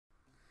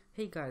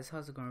Hey guys,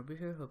 how's it going? Ruby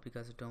here. Hope you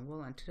guys are doing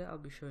well, and today I'll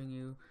be showing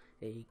you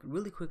a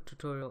really quick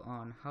tutorial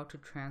on how to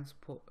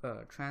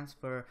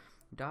transfer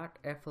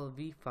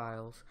 .flv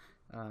files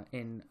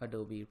in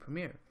Adobe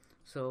Premiere.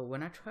 So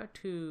when I try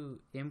to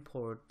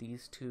import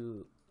these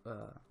two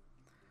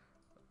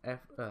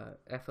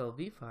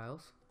FLV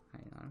files,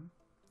 hang on,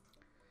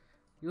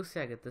 you'll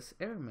see I get this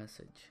error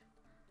message.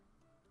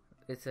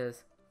 It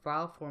says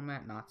file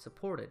format not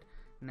supported.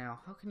 Now,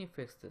 how can you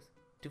fix this?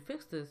 To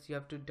fix this, you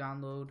have to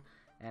download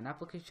an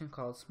application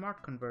called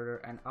Smart Converter,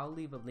 and I'll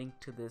leave a link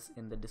to this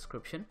in the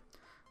description.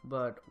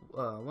 But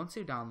once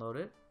you download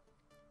it,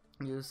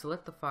 you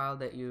select the file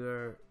that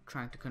you're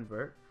trying to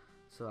convert.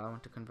 So I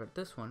want to convert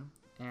this one,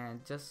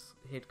 and just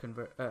hit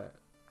convert,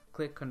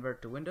 click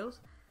convert to Windows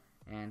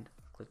and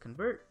click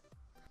convert.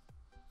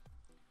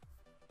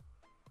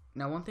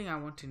 Now, one thing I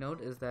want to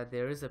note is that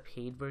there is a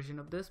paid version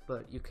of this,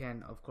 but you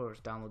can of course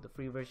download the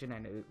free version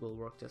and it will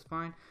work just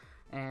fine.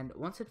 And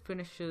once it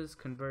finishes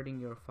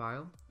converting your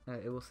file,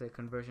 it will say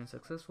conversion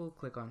successful.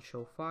 Click on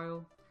show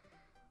file,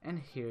 and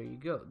here you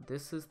go.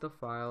 This is the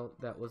file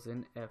that was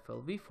in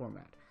FLV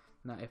format.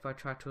 Now if I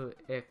try to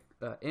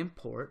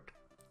import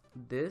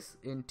this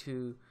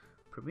into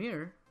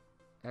Premiere,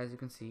 as you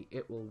can see,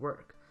 it will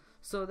work.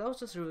 So that was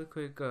just a really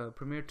quick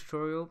Premiere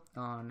tutorial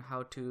on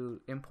how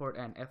to import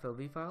an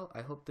FLV file.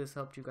 I hope this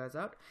helped you guys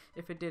out.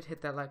 If it did,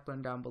 hit that like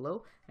button down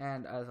below,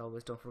 and as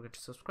always, don't forget to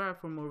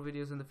subscribe for more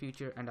videos in the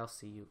future, and I'll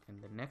see you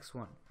in the next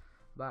one.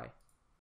 Bye.